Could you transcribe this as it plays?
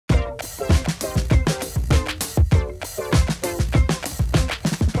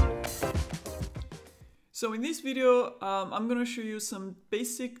So in this video, I'm going to show you some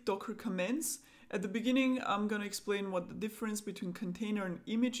basic Docker commands. At the beginning, I'm going to explain what the difference between container and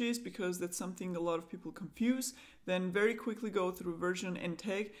image is, because that's something a lot of people confuse. Then very quickly go through version and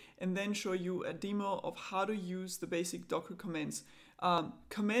tag, and then show you a demo of how to use the basic Docker commands.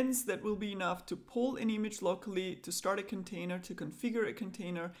 Commands that will be enough to pull an image locally, to start a container, to configure a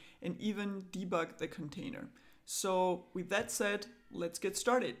container, and even debug the container. So with that said, let's get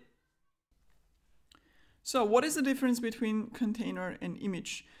started. So what is the difference between container and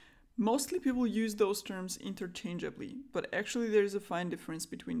image? Mostly people use those terms interchangeably, but actually there is a fine difference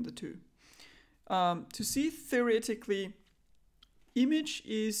between the two. To see theoretically, image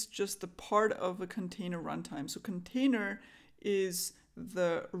is just a part of a container runtime. So container is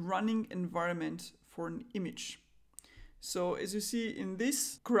the running environment for an image. So as you see in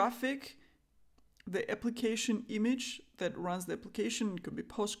this graphic, the application image that runs the application, it could be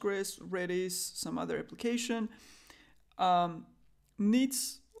Postgres, Redis, some other application,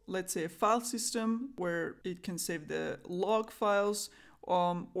 needs, let's say, a file system where it can save the log files,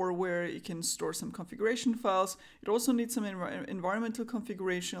 or where it can store some configuration files. It also needs some environmental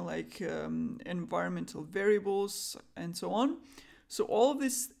configuration, like environmental variables and so on. So all of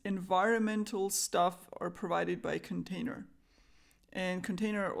this environmental stuff are provided by container. And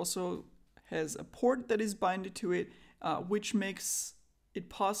container also has a port that is binded to it, which makes it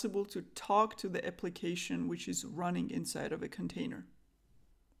possible to talk to the application which is running inside of a container.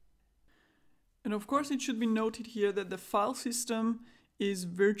 And of course, it should be noted here that the file system is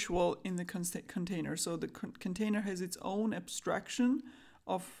virtual in the container. So the container has its own abstraction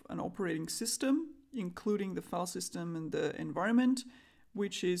of an operating system, including the file system and the environment,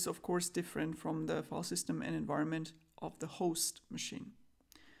 which is of course different from the file system and environment of the host machine.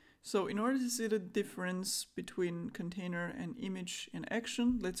 So in order to see the difference between container and image in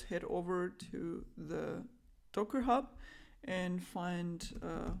action, let's head over to the Docker Hub and find,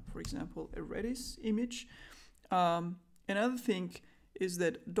 for example, a Redis image. Another thing is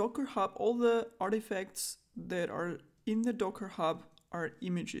that Docker Hub, all the artifacts that are in the Docker Hub are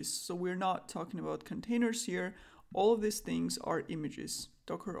images. So we're not talking about containers here. All of these things are images,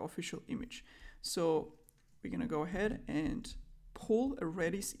 Docker official image. So we're gonna go ahead and pull a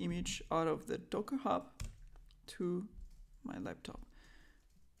Redis image out of the Docker Hub to my laptop.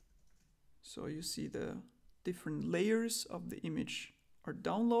 So you see the different layers of the image are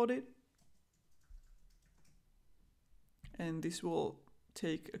downloaded. And this will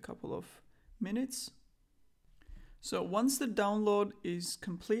take a couple of minutes. So once the download is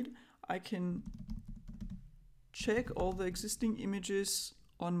complete, I can check all the existing images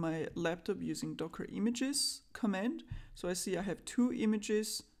on my laptop using Docker images command. So I see I have two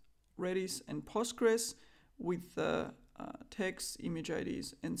images, Redis and Postgres, with the tags, image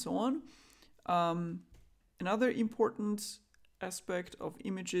IDs, and so on. Another important aspect of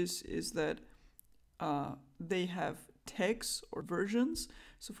images is that they have tags or versions.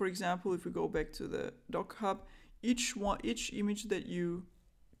 So for example, if we go back to the Docker Hub, each image that you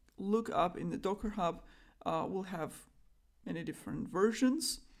look up in the Docker Hub will have many different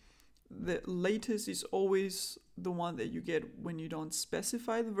versions. The latest is always the one that you get when you don't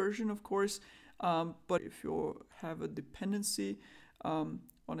specify the version, of course. But if you have a dependency on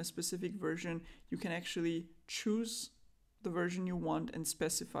a specific version, you can actually choose the version you want and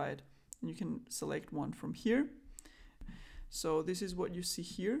specify it. And you can select one from here. So this is what you see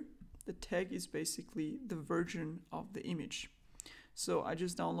here. The tag is basically the version of the image. So I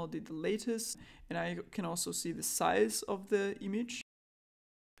just downloaded the latest, and I can also see the size of the image.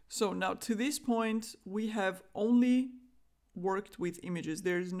 So now to this point, we have only worked with images.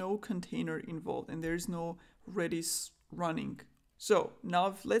 There is no container involved, and there is no Redis running. So now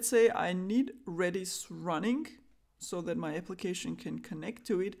if, let's say I need Redis running so that my application can connect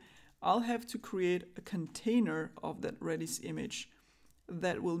to it, I'll have to create a container of that Redis image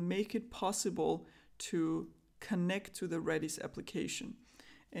that will make it possible to connect to the Redis application.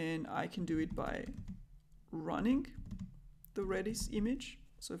 And I can do it by running the Redis image.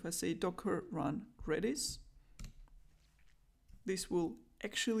 So if I say docker run Redis, this will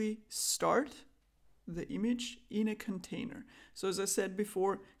actually start the image in a container. So as I said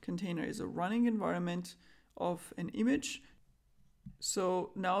before, container is a running environment of an image.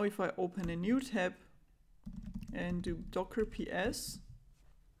 So now if I open a new tab and do docker ps,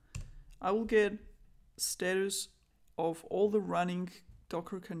 I will get status of all the running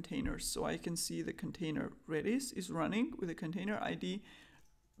Docker containers. So I can see the container Redis is running with a container ID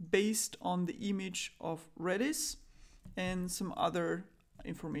based on the image of Redis and some other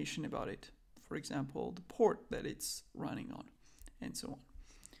information about it. For example, the port that it's running on, and so on.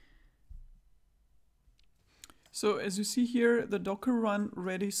 So as you see here, the docker run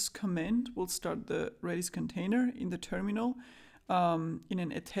redis command will start the redis container in the terminal in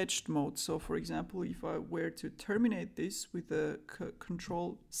an attached mode. So for example, if I were to terminate this with the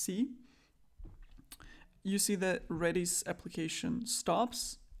Control C, you see that Redis application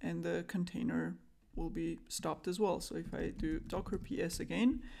stops and the container will be stopped as well. So if I do docker ps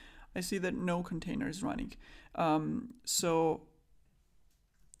again, I see that no container is running. So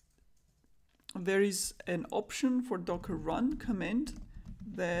there is an option for docker run command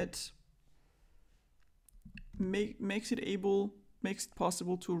that makes it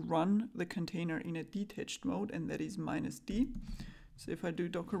possible to run the container in a detached mode, and that is -d. So if I do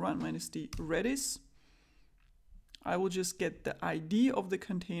docker run -d redis, I will just get the ID of the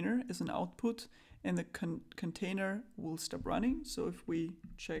container as an output, and the container will stop running. So if we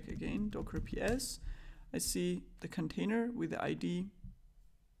check again docker ps, I see the container with the ID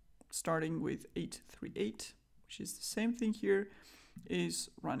starting with 838, which is the same thing here, is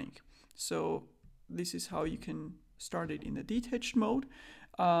running. So this is how you can start it in the detached mode.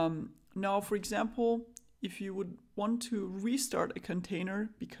 Now, for example, if you would want to restart a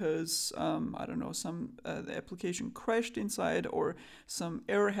container because, I don't know, the application crashed inside or some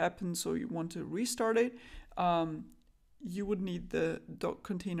error happened, so you want to restart it, you would need the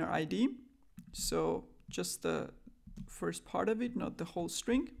container ID. So just the first part of it, not the whole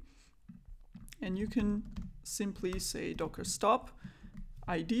string. And you can simply say docker stop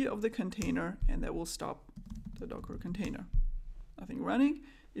ID of the container, and that will stop the Docker container. Nothing running.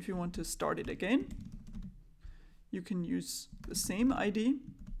 If you want to start it again, you can use the same ID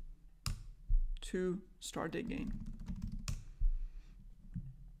to start again.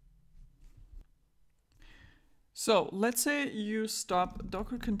 So let's say you stop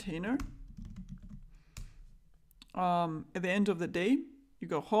Docker container at the end of the day. You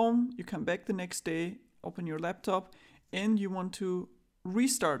go home, you come back the next day, open your laptop, and you want to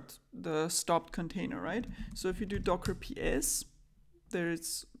restart the stopped container, right? So if you do docker ps,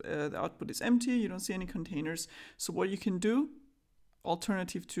 the output is empty, you don't see any containers. So what you can do,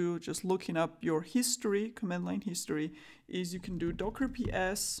 alternative to just looking up your history, command line history, is you can do docker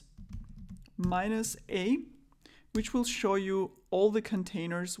ps -a, which will show you all the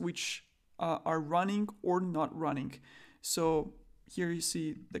containers which are running or not running. So here you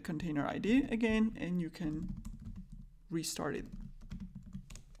see the container ID again, and you can restart it.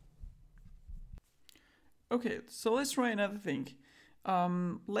 Okay, so let's try another thing.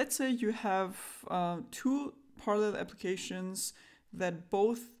 Let's say you have two parallel applications that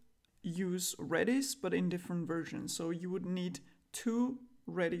both use Redis, but in different versions. So you would need two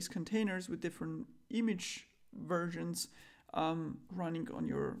Redis containers with different image versions running on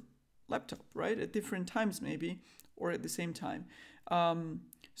your laptop, right? At different times maybe, or at the same time.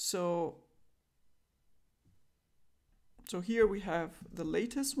 So here we have the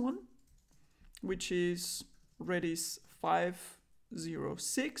latest one, which is Redis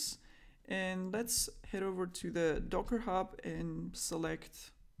 5.06. And let's head over to the Docker Hub and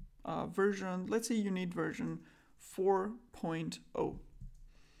select version. Let's say you need version 4.0.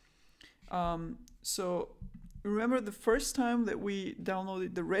 So remember the first time that we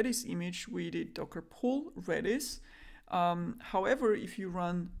downloaded the Redis image, we did docker pull Redis. However, if you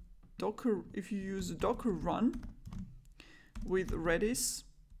use docker run with Redis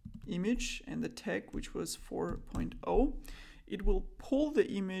image and the tag, which was 4.0, it will pull the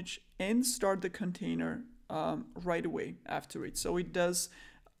image and start the container right away after it. So it does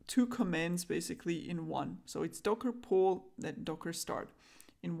two commands basically in one. So it's docker pull, then docker start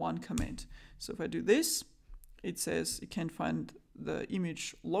in one command. So if I do this, it says it can't find the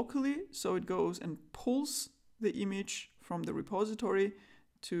image locally, so it goes and pulls the image from the repository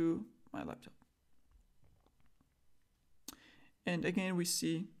to my laptop. And again, we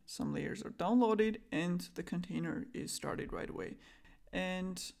see some layers are downloaded and the container is started right away.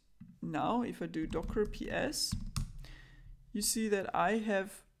 And now if I do docker ps, you see that I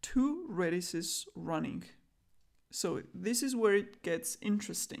have two Redises running. So this is where it gets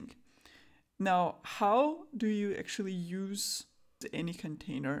interesting. Now, how do you actually use any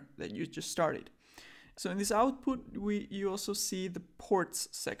container that you just started? So in this output, you also see the ports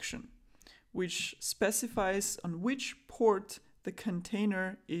section, which specifies on which port the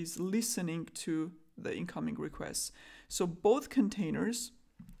container is listening to the incoming requests. So both containers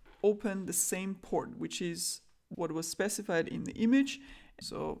open the same port, which is what was specified in the image.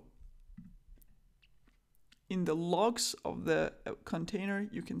 So in the logs of the container,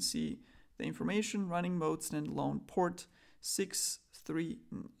 you can see the information, running mode, standalone, port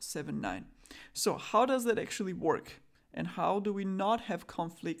 6379. So how does that actually work? And how do we not have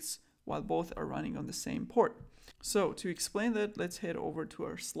conflicts while both are running on the same port? So to explain that, let's head over to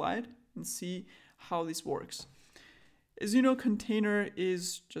our slide and see how this works. As you know, container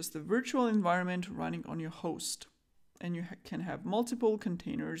is just a virtual environment running on your host, and you can have multiple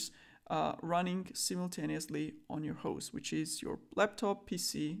containers running simultaneously on your host, which is your laptop,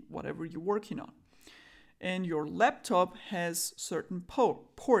 PC, whatever you're working on. And your laptop has certain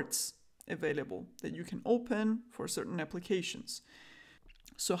ports available that you can open for certain applications.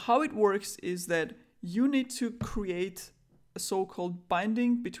 So how it works is that you need to create a so-called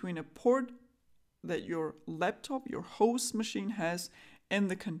binding between a port that your laptop, your host machine has, and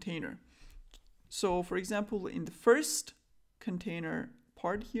the container. So for example, in the first container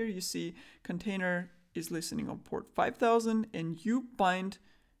part here, you see container is listening on port 5000, and you bind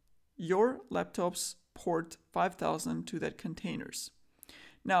your laptop's port 5000 to that containers.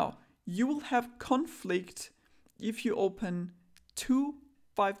 Now, you will have conflict if you open two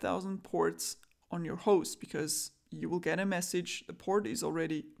 5000 ports on your host, because you will get a message, the port is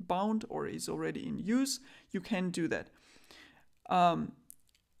already bound or is already in use. You can do that.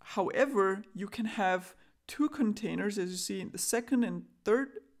 However, you can have two containers, as you see, the second and third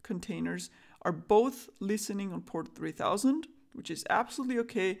containers are both listening on port 3000, which is absolutely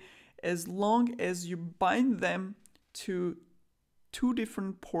okay as long as you bind them to two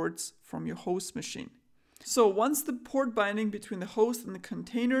different ports from your host machine. So once the port binding between the host and the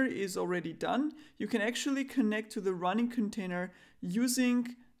container is already done, you can actually connect to the running container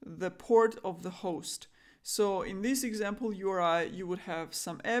using the port of the host. So in this example URI, you would have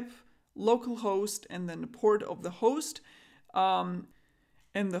some app, localhost, and then the port of the host. And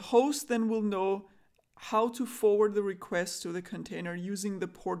the host then will know how to forward the request to the container using the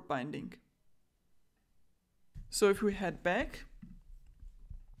port binding. So if we head back,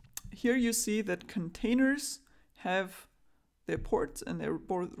 here you see that containers have their ports and they're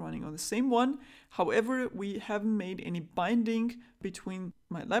both running on the same one. However, we haven't made any binding between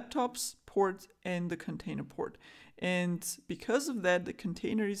my laptop's port and the container port. And because of that, the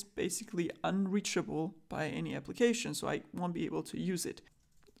container is basically unreachable by any application, so I won't be able to use it.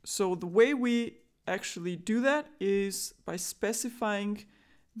 So the way we actually do that is by specifying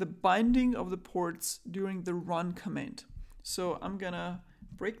the binding of the ports during the run command. So I'm gonna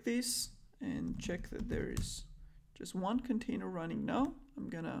break this and check that there is just one container running now. I'm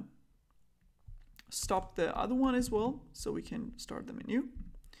gonna stop the other one as well so we can start them anew.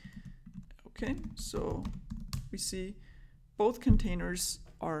 Okay, so we see both containers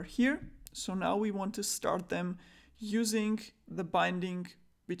are here. So now we want to start them using the binding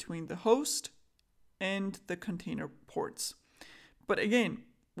between the host and the container ports. But again,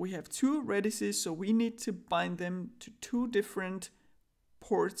 we have two Redises, so we need to bind them to two different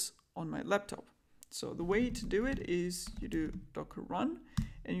ports on my laptop. So the way to do it is you do docker run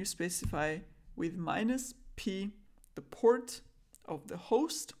and you specify with -p the port of the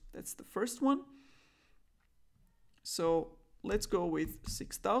host. That's the first one. So let's go with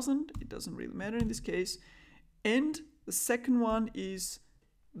 6000. It doesn't really matter in this case. And the second one is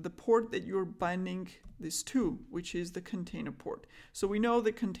the port that you're binding this to, which is the container port. So we know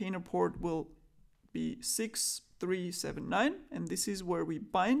the container port will be 6379, and this is where we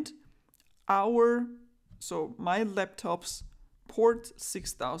bind my laptop's port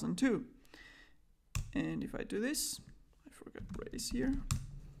 6002. And if I do this, I forgot Redis here.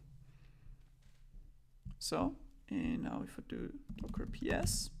 So, and now if I do docker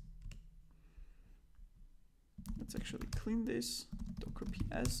ps, let's actually clean this, docker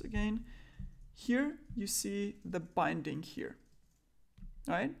ps again. Here you see the binding here,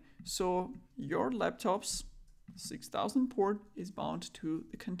 right? So your laptop's 6000 port is bound to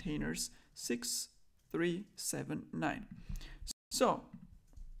the containers 6379. So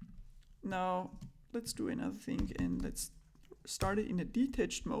now let's do another thing and let's start it in a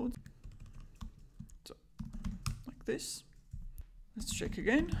detached mode. So like this. Let's check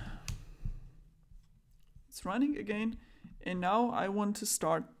again. It's running again. And now I want to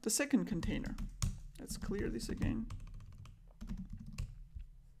start the second container. Let's clear this again.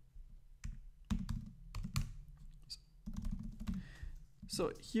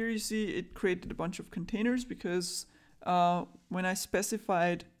 So here you see it created a bunch of containers because when I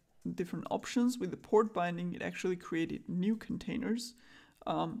specified different options with the port binding, it actually created new containers.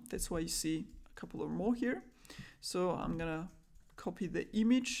 That's why you see a couple of more here. So I'm gonna copy the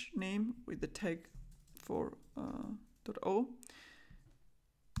image name with the tag for .o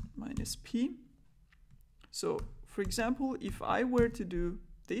 -p. So for example, if I were to do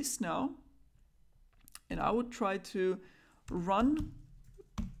this now, and I would try to run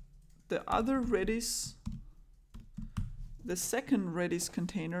the other Redis, the second Redis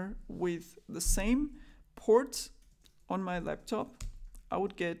container with the same port on my laptop, I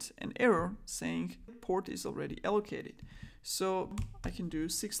would get an error saying port is already allocated. So I can do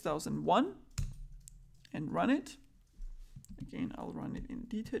 6001 and run it. Again, I'll run it in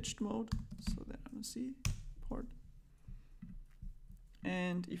detached mode so that I don't see port.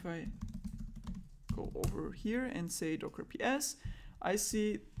 And if I go over here and say docker ps, I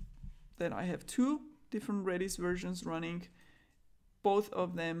see that I have two different Redis versions running, both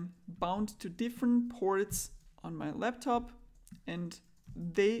of them bound to different ports on my laptop, and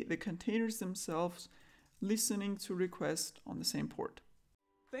the containers themselves listening to requests on the same port.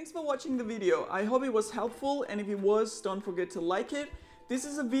 Thanks for watching the video. I hope it was helpful, and if it was, don't forget to like it. This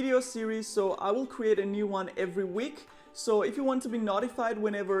is a video series, so I will create a new one every week. So if you want to be notified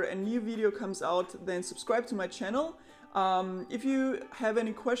whenever a new video comes out, then subscribe to my channel. If you have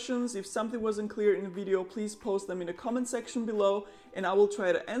any questions, if something wasn't clear in the video, please post them in the comment section below and I will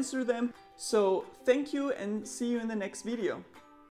try to answer them. So thank you and see you in the next video.